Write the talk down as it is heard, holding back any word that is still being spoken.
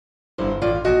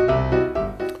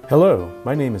Hello,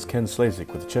 my name is Ken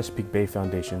Slazik with the Chesapeake Bay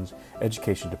Foundation's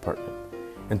Education Department,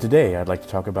 and today I'd like to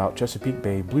talk about Chesapeake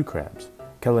Bay blue crabs,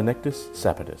 Chelenectes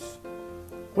sapidus.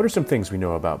 What are some things we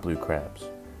know about blue crabs?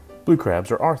 Blue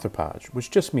crabs are arthropods,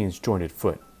 which just means jointed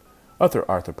foot. Other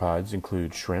arthropods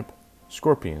include shrimp,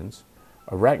 scorpions,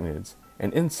 arachnids,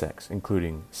 and insects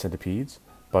including centipedes,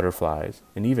 butterflies,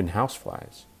 and even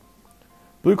houseflies.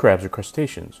 Blue crabs are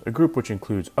crustaceans, a group which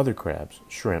includes other crabs,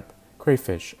 shrimp,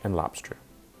 crayfish, and lobster.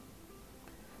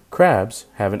 Crabs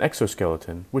have an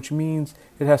exoskeleton, which means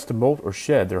it has to molt or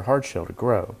shed their hard shell to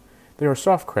grow. They are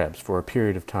soft crabs for a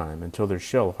period of time until their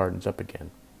shell hardens up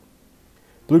again.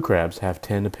 Blue crabs have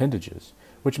 10 appendages,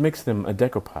 which makes them a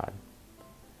decapod.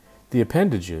 The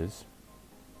appendages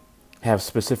have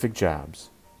specific jobs.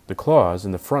 The claws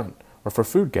in the front are for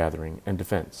food gathering and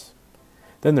defense.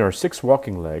 Then there are 6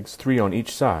 walking legs, 3 on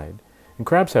each side, and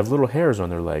crabs have little hairs on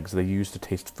their legs they use to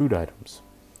taste food items.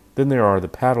 Then there are the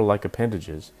paddle-like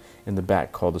appendages in the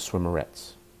back called the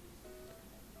swimmerets.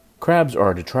 Crabs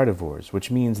are detritivores, which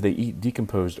means they eat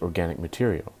decomposed organic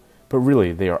material, but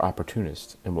really they are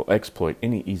opportunists and will exploit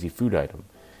any easy food item,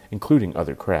 including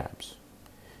other crabs.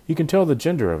 You can tell the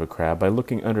gender of a crab by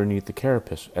looking underneath the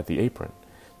carapace at the apron.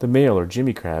 The male or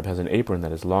Jimmy crab has an apron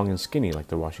that is long and skinny like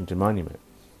the Washington Monument.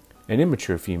 An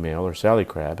immature female or Sally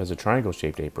crab has a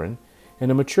triangle-shaped apron, and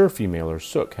a mature female or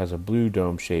sook has a blue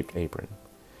dome-shaped apron.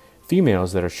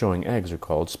 Females that are showing eggs are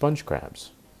called sponge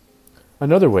crabs.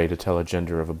 Another way to tell a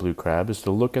gender of a blue crab is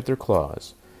to look at their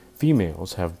claws.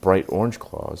 Females have bright orange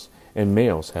claws, and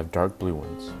males have dark blue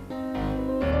ones.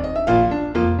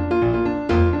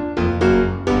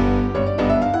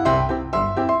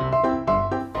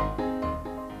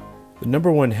 The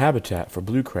number one habitat for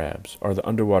blue crabs are the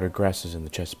underwater grasses in the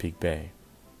Chesapeake Bay.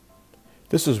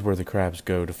 This is where the crabs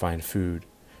go to find food,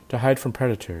 to hide from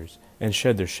predators, and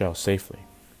shed their shell safely.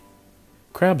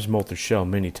 Crabs molt their shell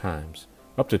many times,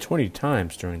 up to 20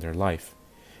 times during their life,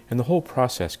 and the whole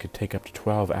process could take up to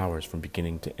 12 hours from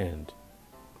beginning to end.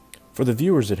 For the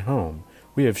viewers at home,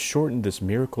 we have shortened this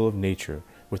miracle of nature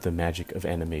with the magic of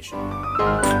animation.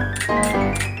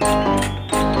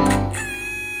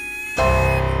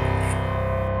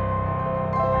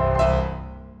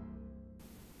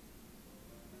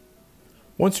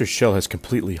 Once her shell has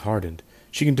completely hardened,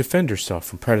 she can defend herself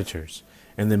from predators,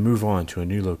 and then move on to a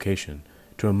new location,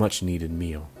 to a much-needed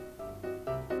meal.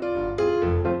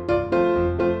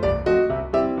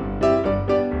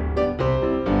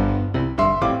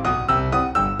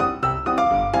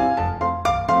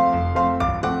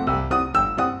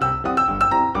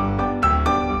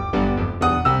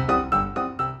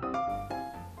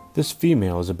 This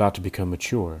female is about to become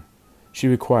mature. She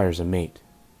requires a mate.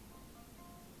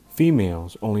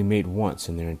 Females only mate once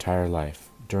in their entire life,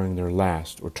 during their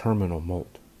last or terminal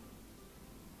molt.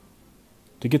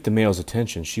 To get the male's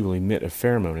attention, she will emit a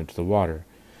pheromone into the water,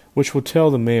 which will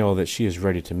tell the male that she is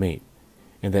ready to mate,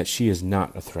 and that she is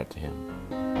not a threat to him.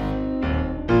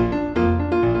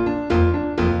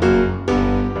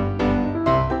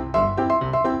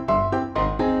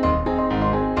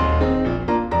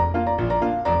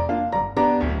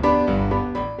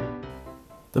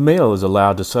 The male is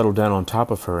allowed to settle down on top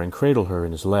of her and cradle her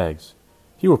in his legs.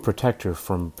 He will protect her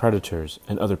from predators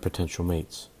and other potential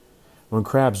mates. When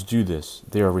crabs do this,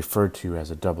 they are referred to as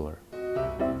a doubler.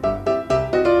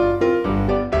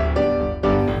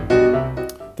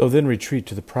 They'll then retreat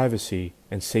to the privacy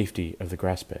and safety of the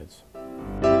grass beds.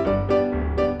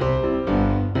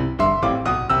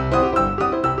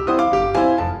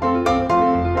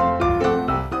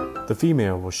 The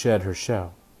female will shed her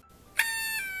shell.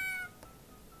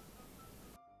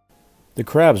 The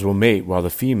crabs will mate while the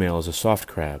female is a soft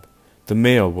crab. The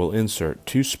male will insert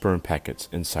 2 sperm packets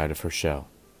inside of her shell.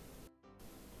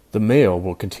 The male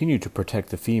will continue to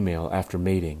protect the female after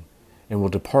mating, and will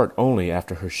depart only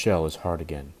after her shell is hard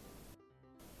again.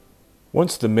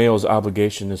 Once the male's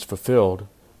obligation is fulfilled,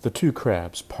 the 2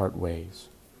 crabs part ways.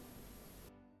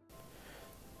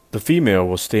 The female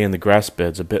will stay in the grass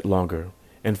beds a bit longer,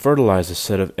 and fertilize a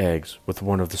set of eggs with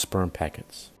one of the sperm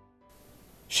packets.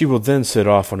 She will then set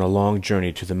off on a long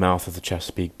journey to the mouth of the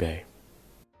Chesapeake Bay.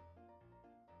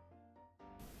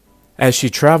 As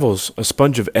she travels, a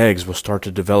sponge of eggs will start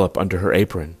to develop under her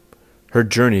apron. Her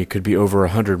journey could be over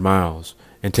 100 miles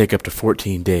and take up to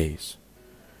 14 days.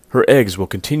 Her eggs will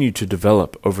continue to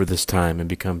develop over this time and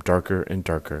become darker and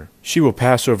darker. She will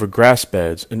pass over grass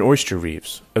beds and oyster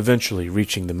reefs, eventually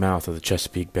reaching the mouth of the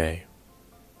Chesapeake Bay.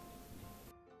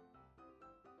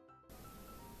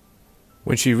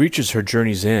 When she reaches her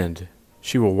journey's end,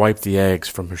 she will wipe the eggs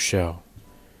from her shell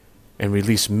and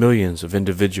release millions of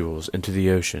individuals into the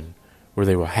ocean, where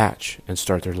they will hatch and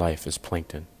start their life as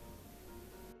plankton.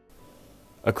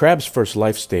 A crab's first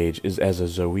life stage is as a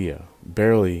zoea,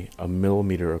 barely a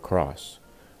millimeter across,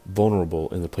 vulnerable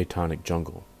in the Platonic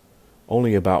jungle.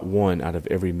 Only about 1 out of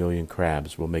every million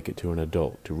crabs will make it to an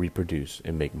adult to reproduce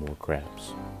and make more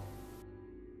crabs.